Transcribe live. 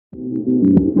Your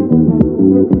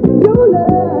love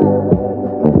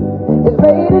is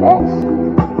rated X.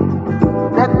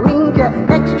 That means you're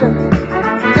extra,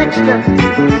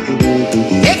 extraordinary.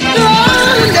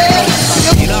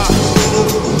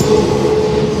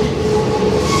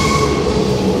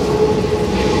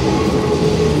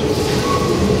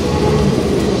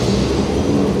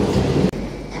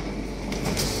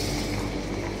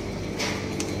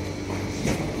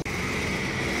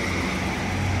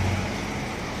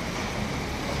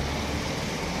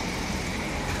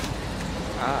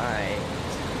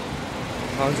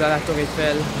 Rendu à la tour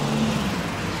Eiffel.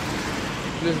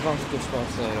 Plus grand que je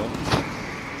pensais là.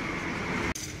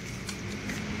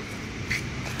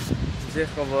 Dire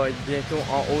qu'on va être bientôt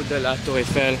en haut de la tour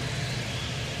Eiffel.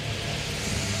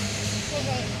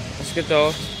 Est-ce que t'as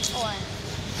hâte? Ouais.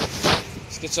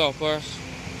 Est-ce que tu as peur?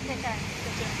 Peut-être.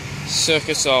 Sûr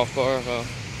que tu as peur.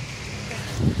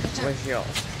 Ouais, j'ai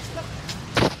hâte.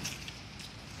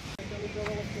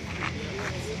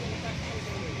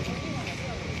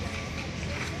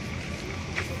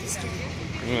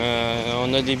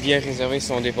 On a des billets réservés si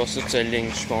on dépasse toute cette ligne,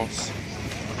 je pense.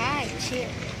 Ah, chill.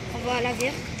 On va à la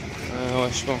ville?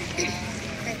 Ouais, je pense.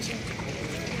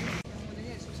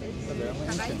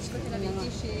 Travail, je crois qu'elle avait été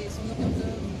chez son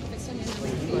opérateur professionnel.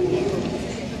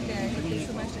 Le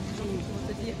chômage, t'as des gens qui vont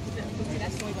te dire pour faire une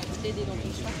population, il va t'aider dans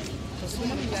ton choix.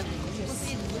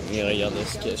 Et regardez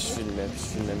ce que je filmais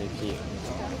mes pieds.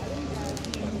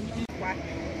 Ouais.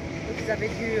 Donc vous avez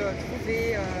dû trouver.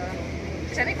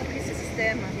 J'ai jamais compris ce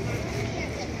système.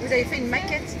 Vous avez fait une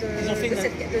maquette de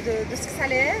ce que ça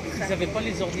allait être. Ils n'avaient pas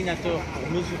les ordinateurs pour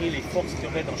mesurer les forces qu'il y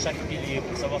aurait dans chaque pilier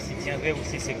pour savoir s'il tiendrait ou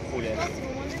s'il s'écroulait.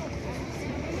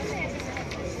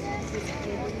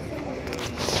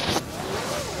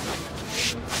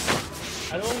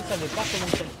 Alors ils ne savaient pas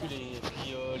comment calculer.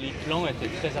 Puis les plans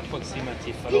étaient très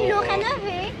approximatifs. Ils l'ont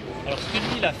rénové. Alors ce que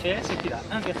lui il a fait, c'est qu'il a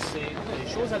inversé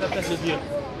les choses à la place de dire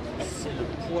c'est le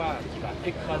poids qui va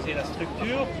écraser la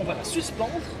structure, on va la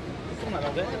suspendre, on tourne à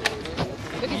l'envers.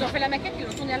 Donc ils ont fait la maquette, ils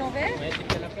l'ont tournée à l'envers. Ouais, et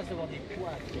qu'à la place d'avoir des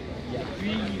poids qui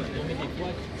appuient, ils ont mis des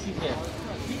poids qui tiraient.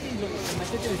 Puis la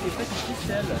maquette elle était faite en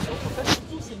ficelle. Donc en fait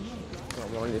tout c'est mis.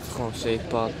 Bon, les Français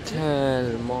parlent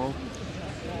tellement.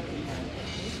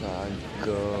 Ça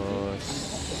gosse.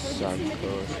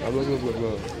 Ah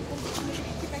blablabla.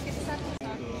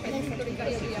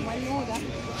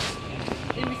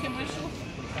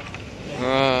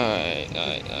 Aïe.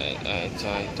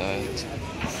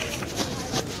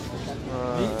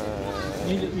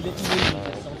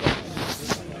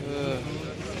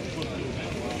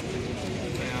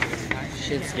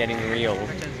 Shit's getting real.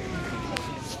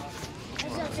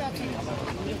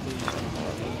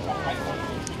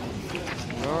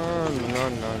 No.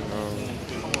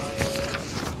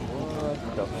 What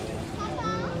the?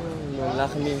 Dans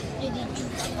l'armée.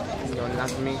 Dans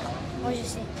l'armée. Moi, je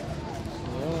sais.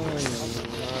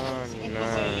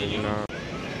 No.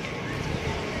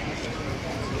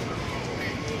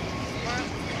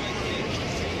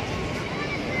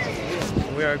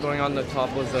 We are going on the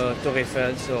top of the Tour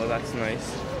Eiffel, so that's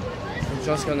nice. Une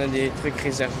chance qu'on a des trucs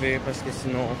réservés parce que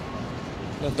sinon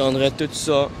on attendrait tout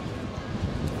ça.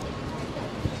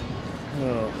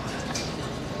 Oh.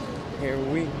 Here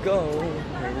we go.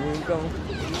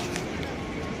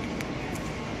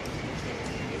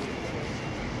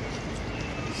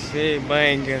 C'est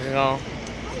bien grand.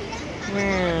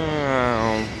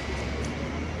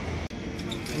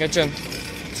 Gatchen,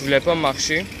 tu voulais pas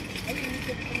marcher?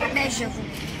 Ben, je vous.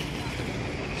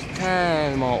 C'est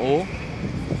tellement haut.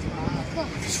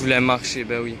 Tu voulais marcher,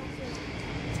 ben oui.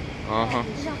 Genre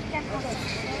 4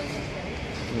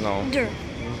 Non. 2.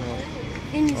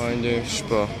 Une ici. 1, 2, je sais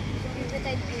pas.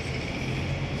 Peut-être 2.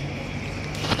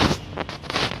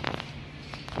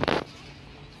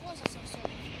 3, ça s'en sort.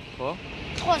 Quoi?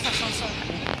 3, ça s'en sort. 1,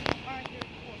 2,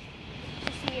 3.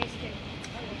 Ceci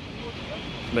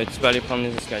est Ben tu peux aller prendre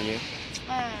les escaliers.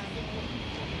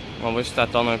 On va juste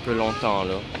attendre un peu longtemps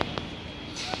là.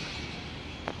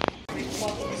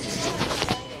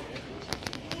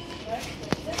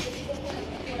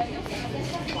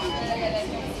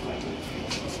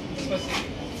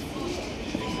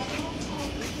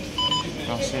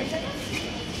 Merci.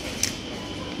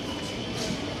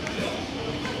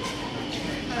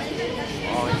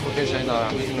 Oh, il faut que j'aille dans la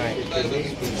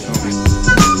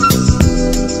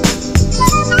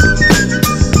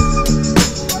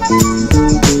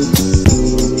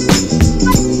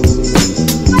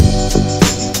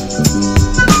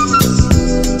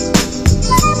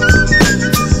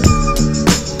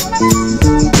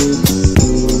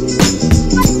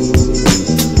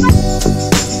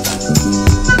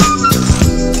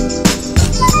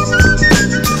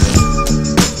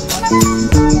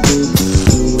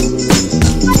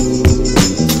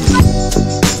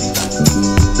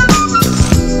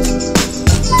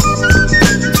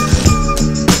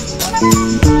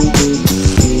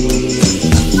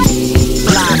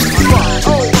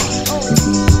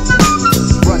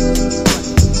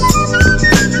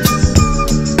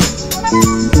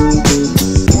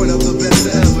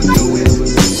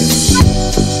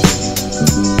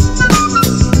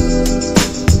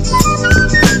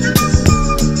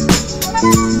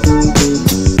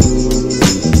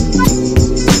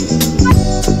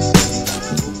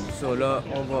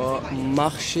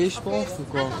marché, je pense, ou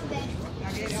quoi?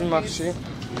 C'est le marché.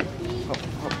 Hop,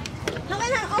 hop.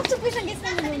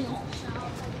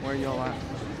 Where y'all at?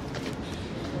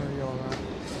 Where y'all at?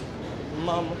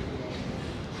 Mom.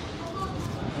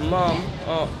 Mom.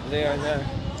 Oh, they are there.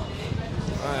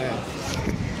 Ouais.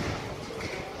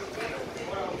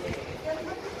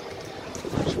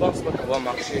 Je pense pas qu'on va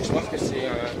marcher. Je pense que c'est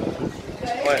un...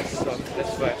 Ouais, c'est ça.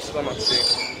 Ouais, c'est pas marcher.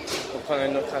 On va prendre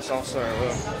un autre ascenseur,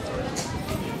 là.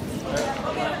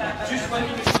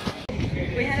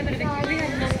 We had a bit of a, we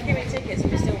had non-queuing tickets,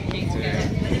 we're still keen to go.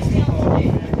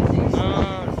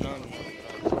 Non, non.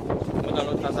 On va dans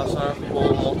l'autre ascenseur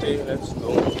pour monter, let's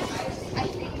go.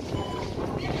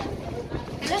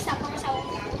 Là, ça commence à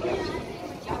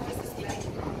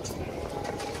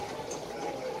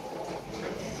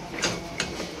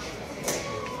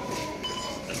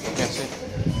Merci.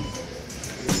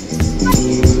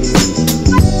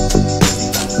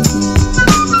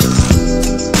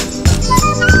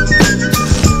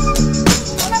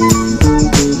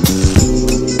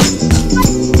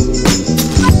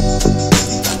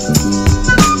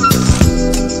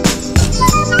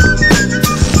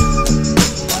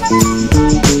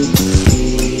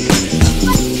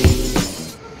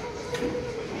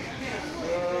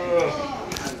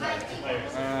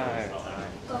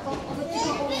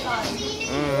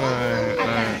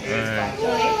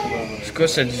 C'est quoi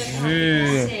cette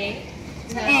vue?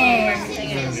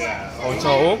 On est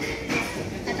en haut?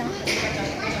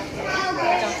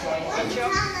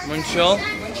 Montreal?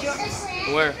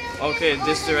 Where? Okay,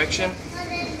 this direction?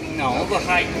 No, the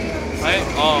height. Height?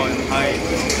 Oh, height.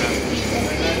 Okay.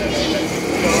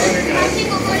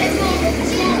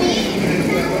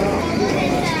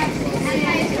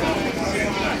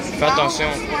 Fais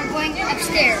attention. We're going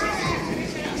upstairs.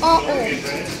 En haut.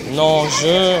 Non,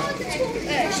 je...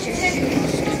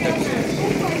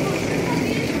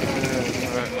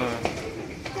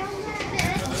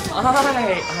 Oh, yeah.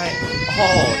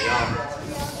 Oh,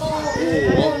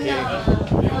 okay. Okay.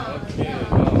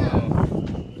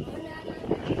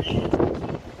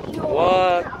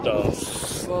 What the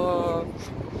fuck?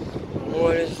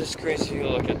 What is this crazy?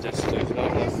 Look at this. There's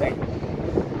nothing.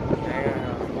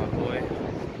 Yeah, my boy.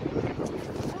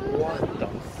 What the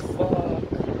fuck?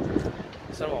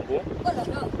 C'est tellement beau. Oh là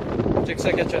là. Check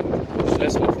ça, ketchup. Je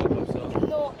laisse mon photo comme ça.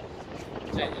 Non.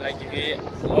 Tiens, la grille.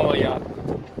 Oh, yeah.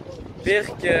 Pire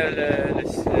que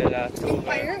la tour.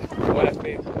 Ouais, la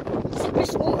pire. C'est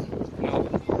plus haut. Non,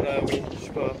 oui, je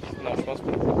sais pas. Non, je pense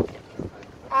pas.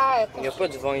 Ah, Il n'y a pas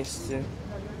de vent ici.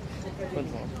 Pas de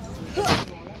vent.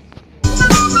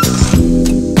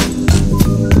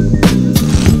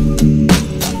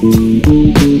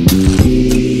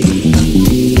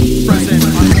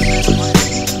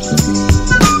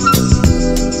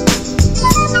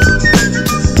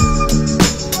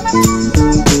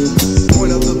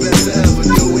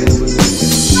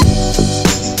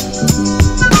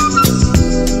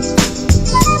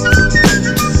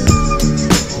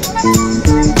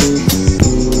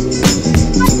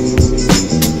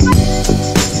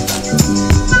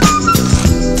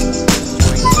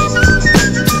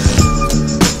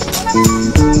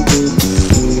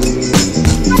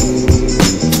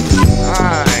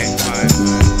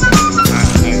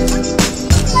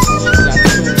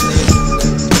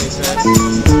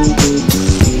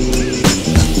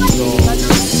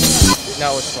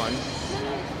 That was fun.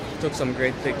 Took some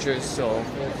great pictures, so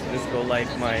just go like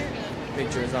my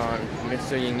pictures on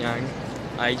Mr. Yin Yang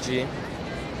IG.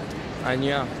 And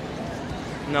yeah,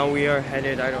 now we are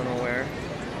headed, I don't know where,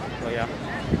 but yeah.